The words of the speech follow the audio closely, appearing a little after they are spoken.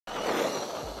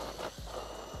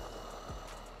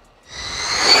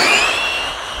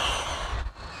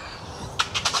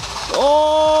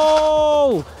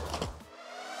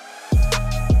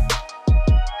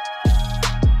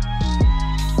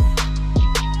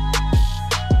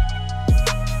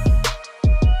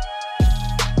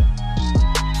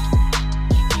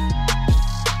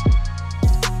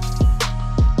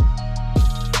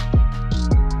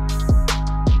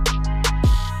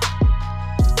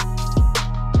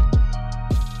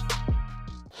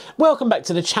Welcome back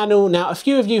to the channel. Now, a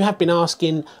few of you have been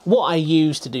asking what I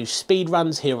use to do speed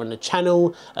runs here on the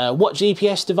channel. What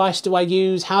GPS device do I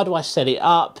use? How do I set it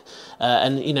up?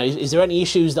 And you know, is there any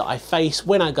issues that I face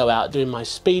when I go out doing my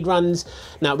speed runs?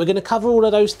 Now, we're going to cover all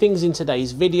of those things in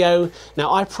today's video.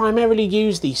 Now, I primarily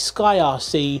use the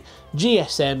SkyRC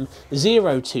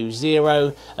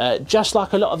GSM020. Just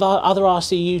like a lot of our other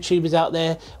RC YouTubers out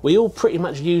there, we all pretty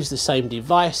much use the same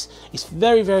device. It's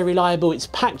very, very reliable. It's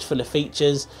packed full of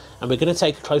features, and we're going to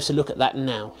take a closer look at that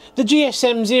now. The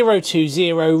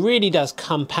GSM020 really does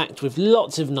come packed with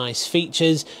lots of nice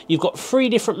features. You've got 3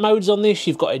 different modes on this.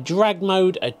 You've got a drag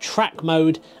mode, a track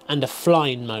mode, and a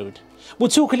flying mode. We'll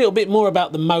talk a little bit more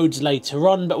about the modes later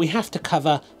on, but we have to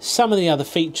cover some of the other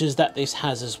features that this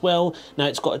has as well. Now,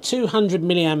 it's got a 200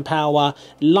 milliamp hour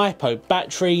LiPo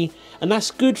battery, and that's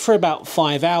good for about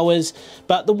 5 hours.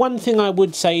 But the one thing I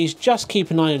would say is just keep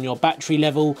an eye on your battery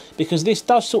level, because this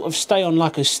does sort of stay on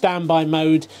like a standby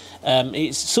mode.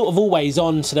 It's sort of always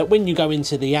on, so that when you go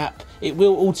into the app, it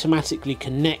will automatically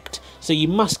connect. So you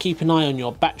must keep an eye on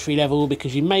your battery level,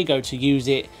 because you may go to use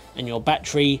it and your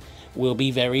battery will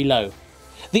be very low.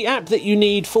 The app that you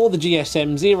need for the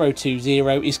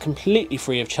GSM020 is completely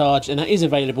free of charge, and that is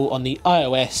available on the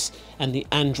iOS and the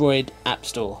Android App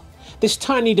Store. This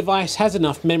tiny device has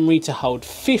enough memory to hold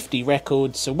 50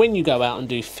 records, so when you go out and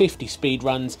do 50 speed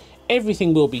runs,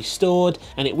 everything will be stored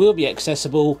and it will be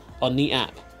accessible on the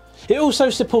app. It also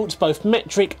supports both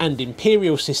metric and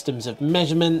imperial systems of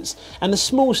measurements, and the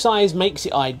small size makes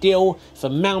it ideal for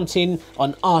mounting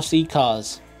on RC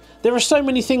cars. There are so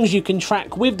many things you can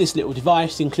track with this little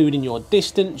device, including your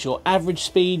distance, your average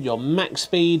speed, your max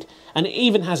speed, and it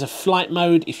even has a flight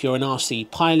mode if you're an RC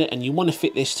pilot and you want to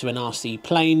fit this to an RC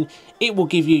plane. It will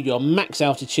give you your max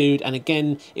altitude, and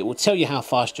again, it will tell you how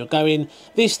fast you're going.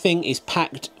 This thing is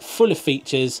packed full of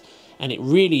features, and it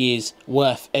really is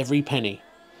worth every penny.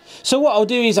 So what I'll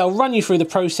do is I'll run you through the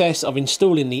process of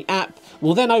installing the app.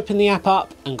 We'll then open the app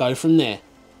up and go from there.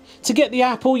 To get the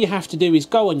app, all you have to do is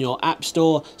go on your app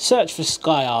store, search for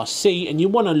SkyRC, and you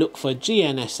want to look for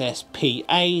GNSS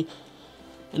PA.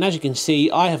 And as you can see,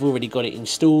 I have already got it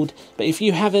installed, but if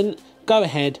you haven't, go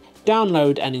ahead,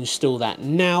 download and install that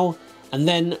now, and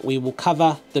then we will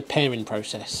cover the pairing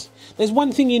process. There's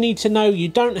one thing you need to know: you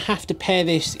don't have to pair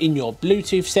this in your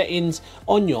Bluetooth settings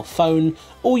on your phone.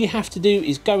 All you have to do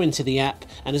is go into the app,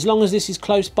 and as long as this is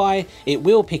close by, it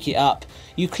will pick it up.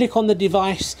 You click on the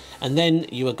device and then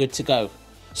you are good to go.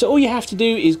 So all you have to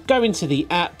do is go into the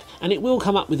app, and it will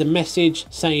come up with a message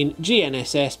saying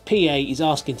GNSS PA is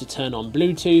asking to turn on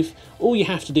Bluetooth. All you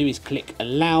have to do is click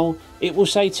allow. It will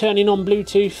say turning on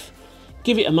Bluetooth.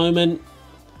 Give it a moment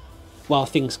while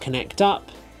things connect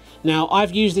up. Now,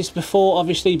 I've used this before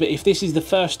obviously, but if this is the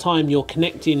first time you're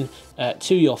connecting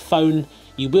to your phone,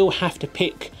 you will have to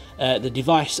pick the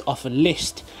device off a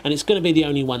list, and it's going to be the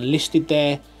only one listed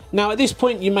there. Now, at this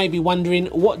point you may be wondering,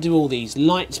 what do all these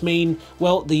lights mean?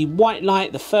 Well, the white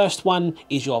light, the first one,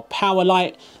 is your power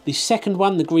light. The second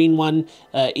one, the green one,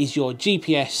 is your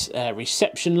GPS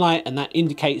reception light, and that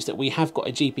indicates that we have got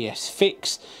a GPS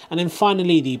fix. And then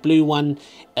finally, the blue one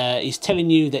is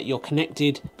telling you that you're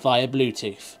connected via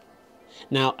Bluetooth.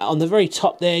 Now, on the very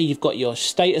top there, you've got your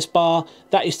status bar.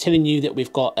 That is telling you that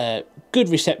we've got good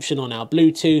reception on our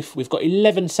Bluetooth. We've got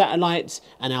 11 satellites,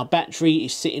 and our battery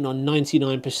is sitting on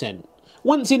 99%.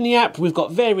 Once in the app, we've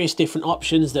got various different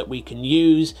options that we can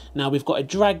use. Now, we've got a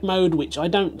drag mode, which I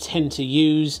don't tend to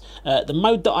use. The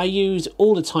mode that I use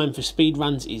all the time for speed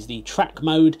runs is the track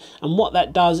mode, and what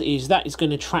that does is that is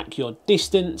going to track your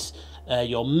distance,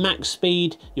 your max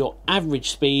speed, your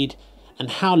average speed, and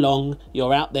how long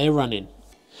you're out there running.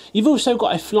 You've also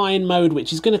got a flying mode,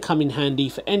 which is going to come in handy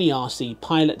for any RC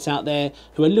pilots out there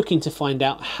who are looking to find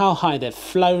out how high they've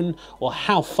flown or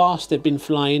how fast they've been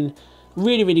flying.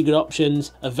 Really, really good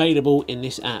options available in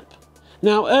this app.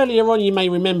 Now, earlier on you may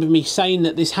remember me saying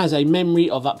that this has a memory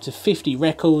of up to 50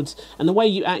 records, and the way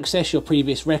you access your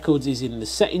previous records is in the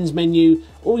settings menu.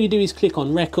 All you do is click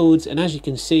on records, and as you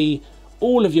can see,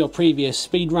 all of your previous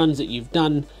speed runs that you've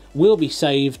done will be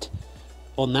saved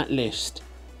on that list.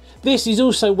 This is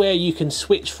also where you can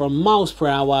switch from miles per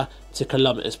hour to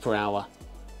kilometers per hour.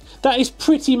 That is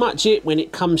pretty much it when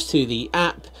it comes to the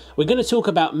app. We're going to talk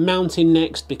about mounting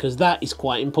next, because that is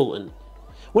quite important.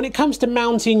 When it comes to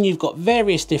mounting, you've got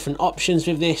various different options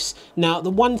with this. Now,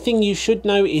 the one thing you should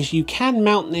know is you can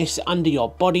mount this under your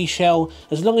body shell.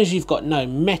 As long as you've got no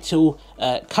metal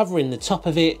covering the top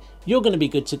of it, you're going to be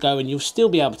good to go, and you'll still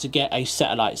be able to get a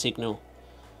satellite signal.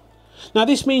 Now,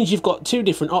 this means you've got 2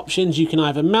 different options. You can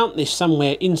either mount this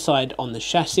somewhere inside on the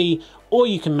chassis, or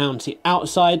you can mount it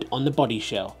outside on the body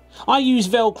shell. I use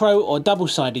Velcro or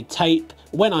double-sided tape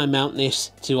when I mount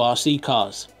this to RC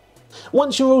cars.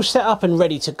 Once you're all set up and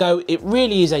ready to go, it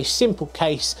really is a simple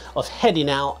case of heading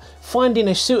out, finding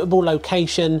a suitable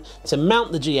location to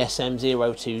mount the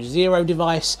GSM020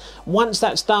 device. Once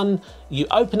that's done, you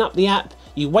open up the app,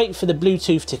 you wait for the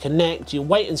Bluetooth to connect, you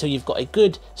wait until you've got a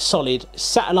good solid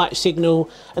satellite signal,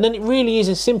 and then it really is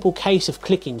a simple case of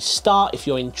clicking start if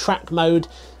you're in track mode,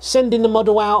 sending the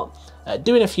model out,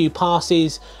 doing a few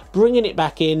passes, bringing it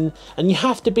back in, and you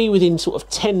have to be within sort of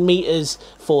 10 meters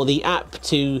for the app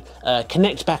to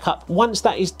connect back up. Once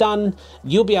that is done,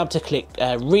 you'll be able to click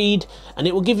read, and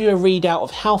it will give you a readout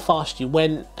of how fast you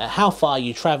went, how far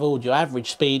you traveled, your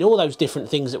average speed, all those different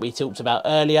things that we talked about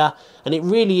earlier, and it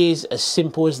really is as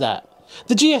simple as that.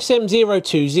 The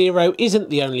GSM020 isn't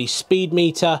the only speed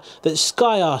meter that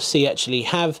SkyRC actually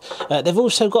have. They've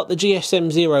also got the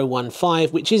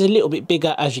GSM015, which is a little bit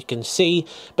bigger, as you can see,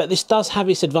 but this does have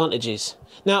its advantages.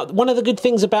 Now, one of the good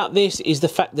things about this is the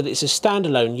fact that it's a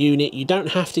standalone unit. You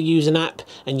don't have to use an app,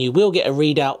 and you will get a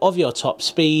readout of your top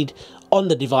speed on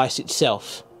the device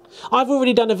itself. I've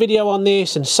already done a video on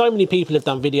this, and so many people have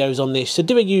done videos on this, so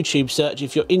do a YouTube search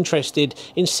if you're interested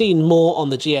in seeing more on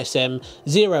the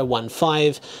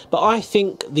GSM015, but I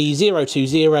think the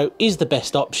 020 is the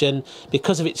best option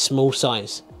because of its small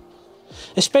size.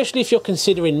 Especially if you're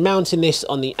considering mounting this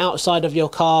on the outside of your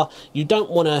car, you don't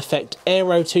want to affect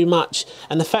aero too much,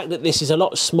 and the fact that this is a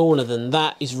lot smaller than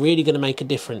that is really going to make a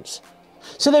difference.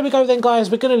 So there we go then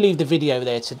guys, we're going to leave the video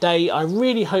there today. I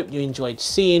really hope you enjoyed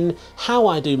seeing how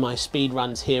I do my speed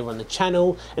runs here on the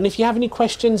channel, and if you have any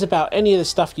questions about any of the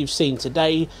stuff you've seen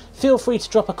today, feel free to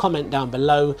drop a comment down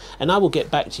below and I will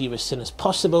get back to you as soon as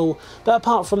possible. But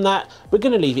apart from that, we're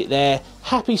going to leave it there.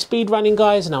 Happy speed running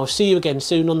guys, and I'll see you again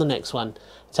soon on the next one.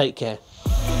 Take care.